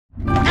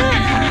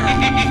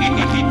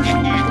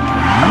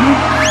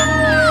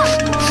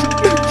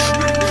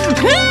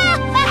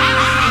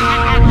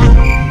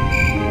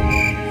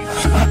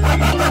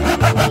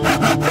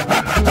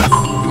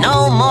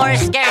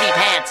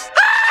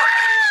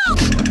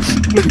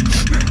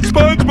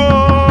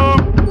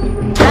Spongebob!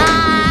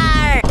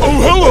 Oh,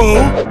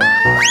 hello!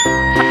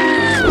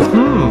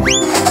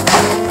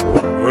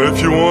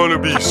 If you want to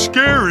be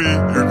scary,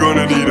 you're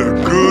gonna need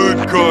a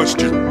good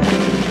costume.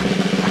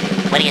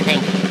 What do you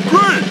think?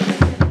 Great!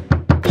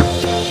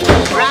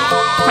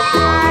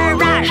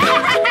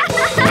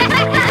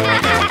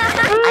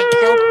 I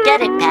don't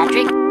get it,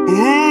 Patrick.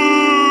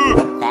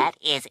 Ooh. That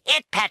is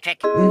it,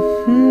 Patrick.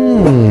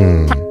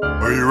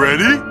 Are you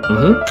ready?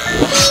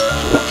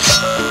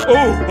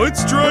 Oh,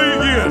 let's try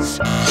again.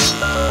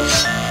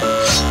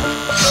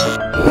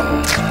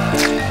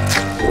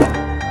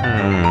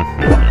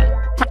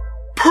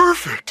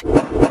 Perfect.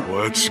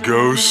 Let's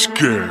go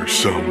scare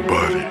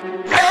somebody.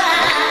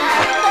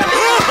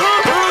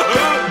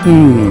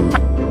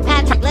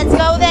 Patrick, let's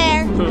go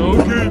there.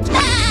 Okay.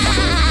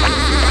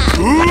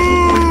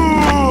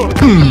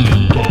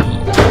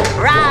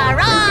 Rah,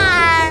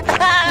 rah.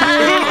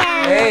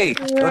 Hey,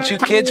 don't you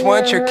kids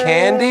want your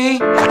candy?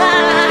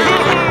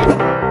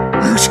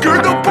 You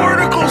scared the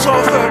particles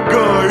off that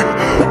guy.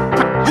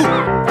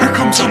 Here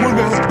comes someone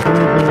else.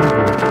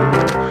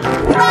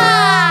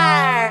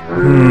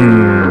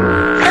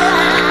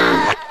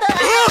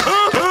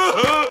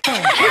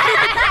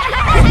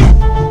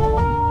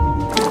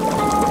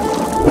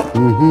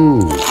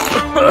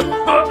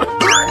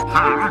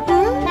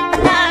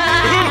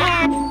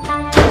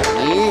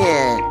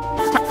 Yeah.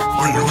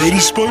 Are you ready,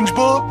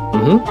 SpongeBob?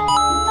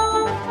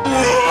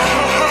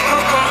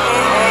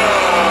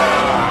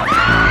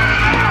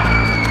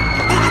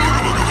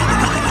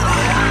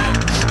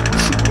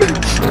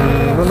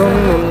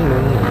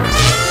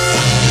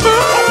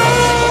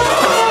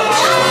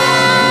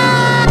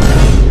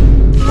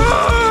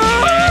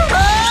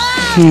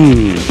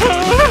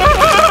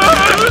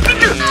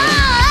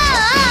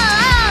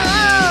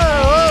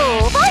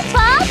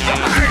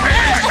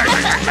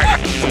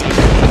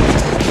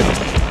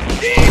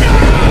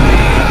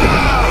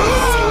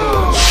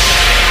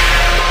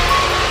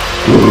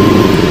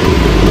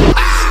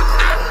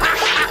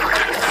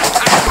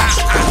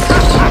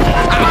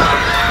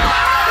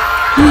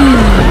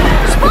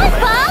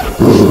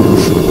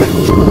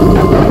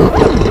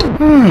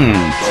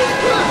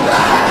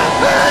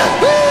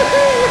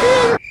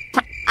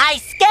 I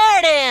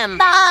scared him!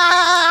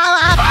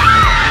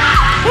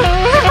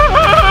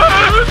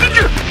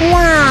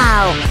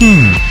 Wow!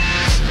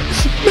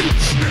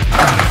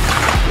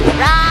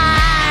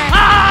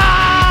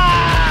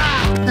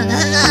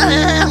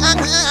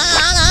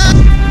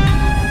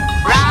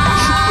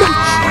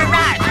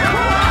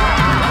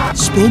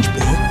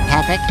 SpongeBob?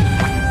 Patrick?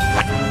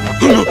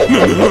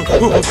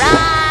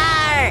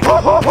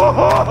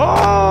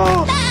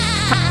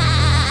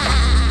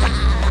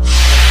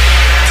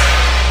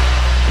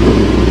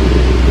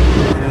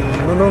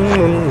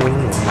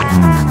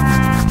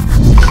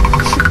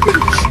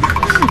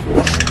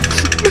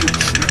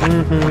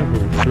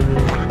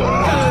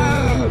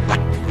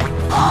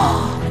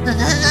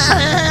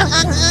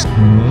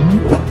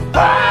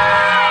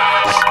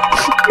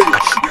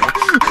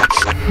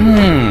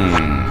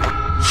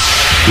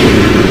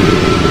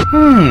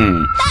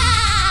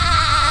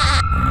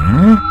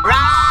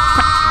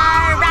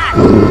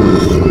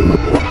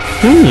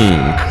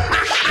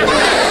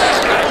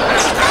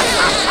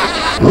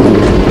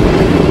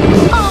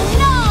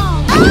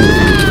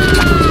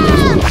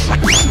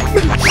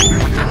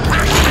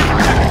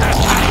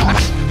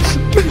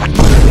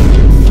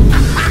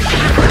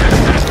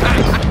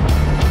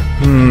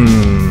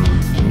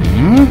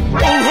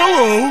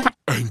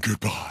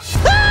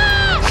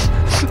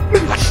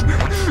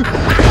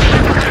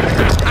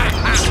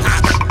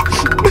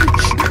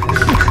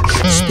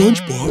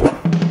 SpongeBob?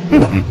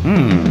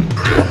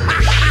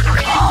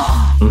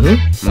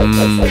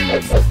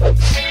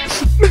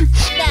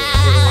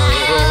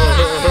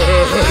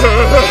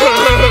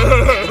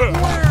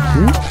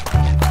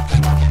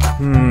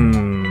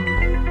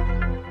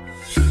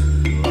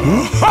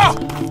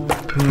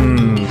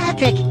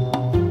 Patrick!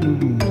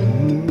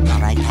 All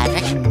right,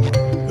 Patrick?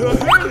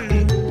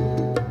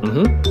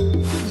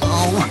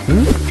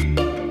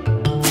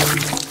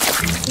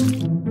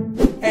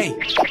 Hey.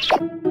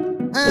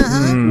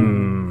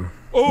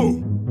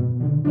 Oh!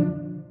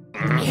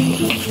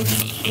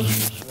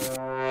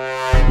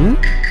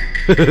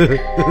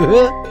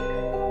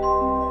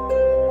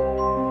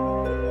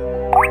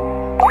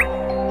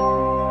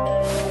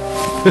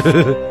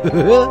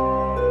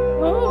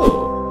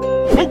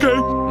 Okay.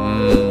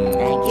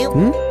 Thank you.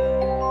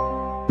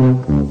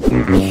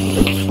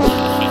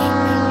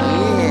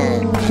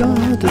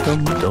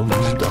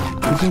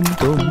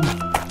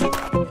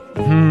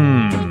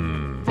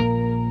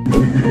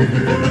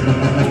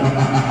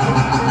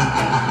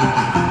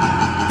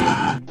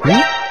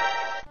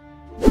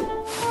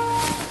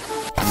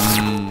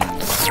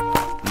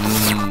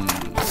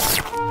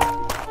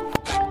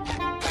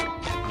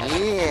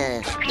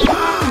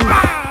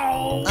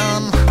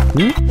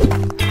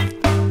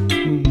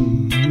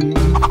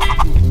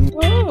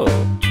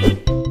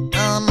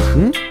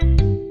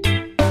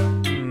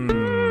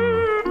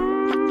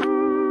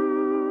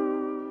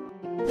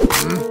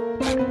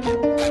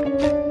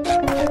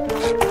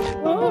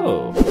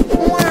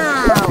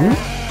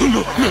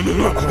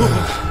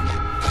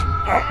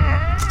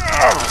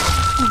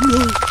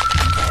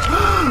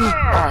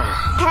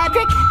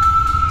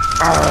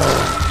 NANI?!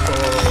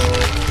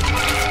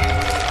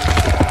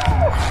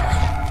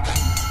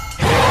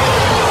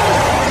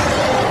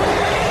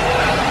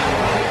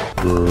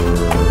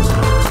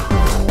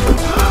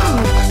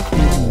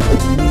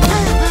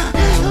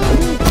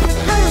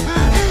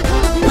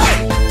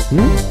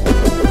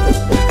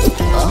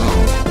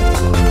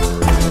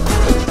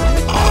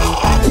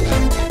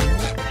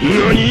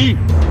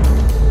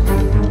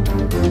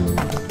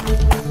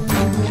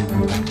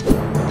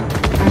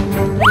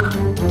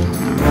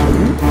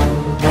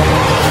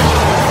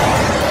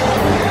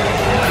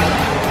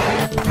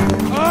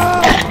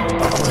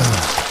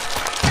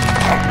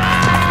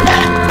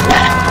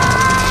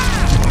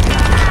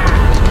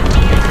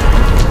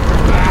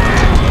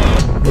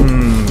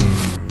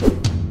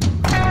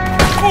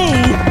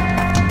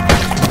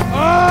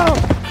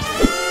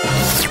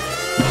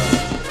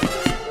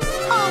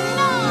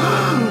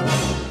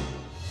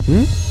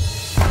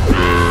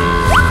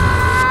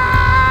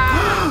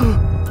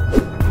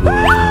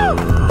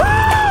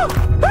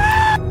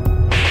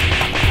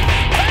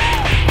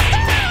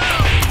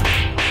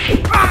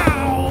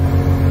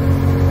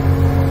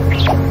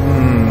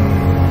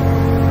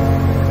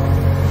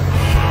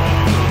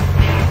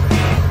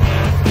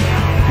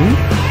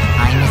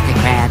 Hi, Mr.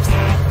 Krabs.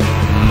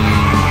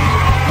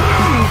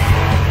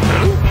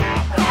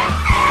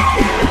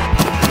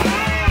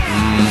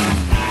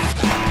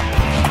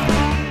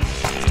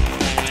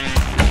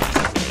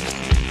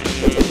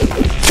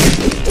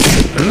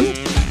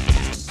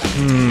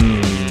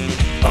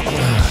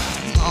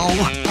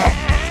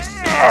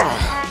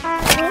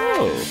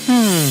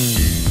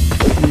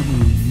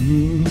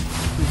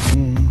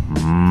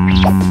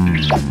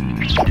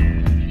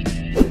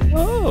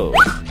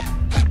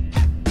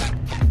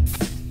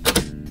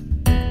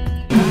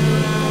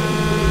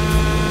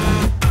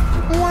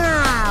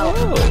 Wow.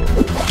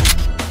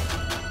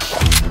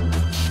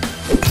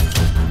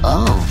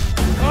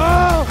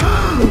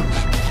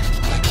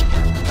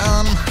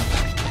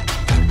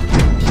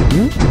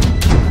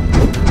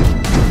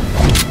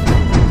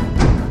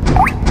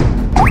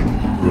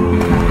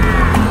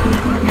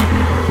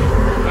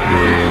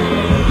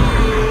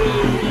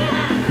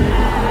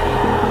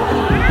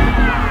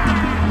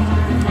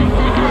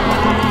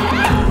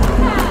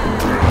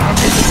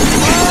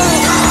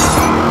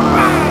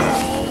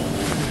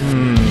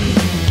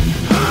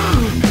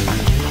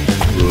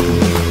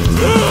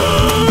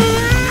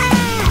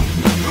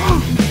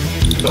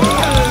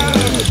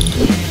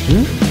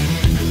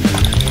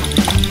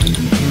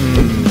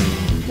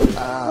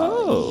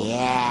 Oh.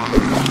 Yeah.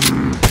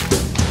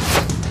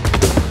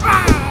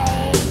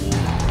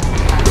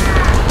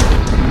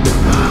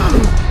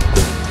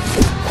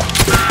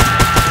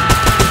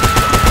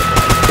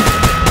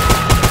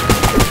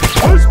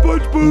 Hi,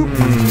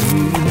 SpongeBob!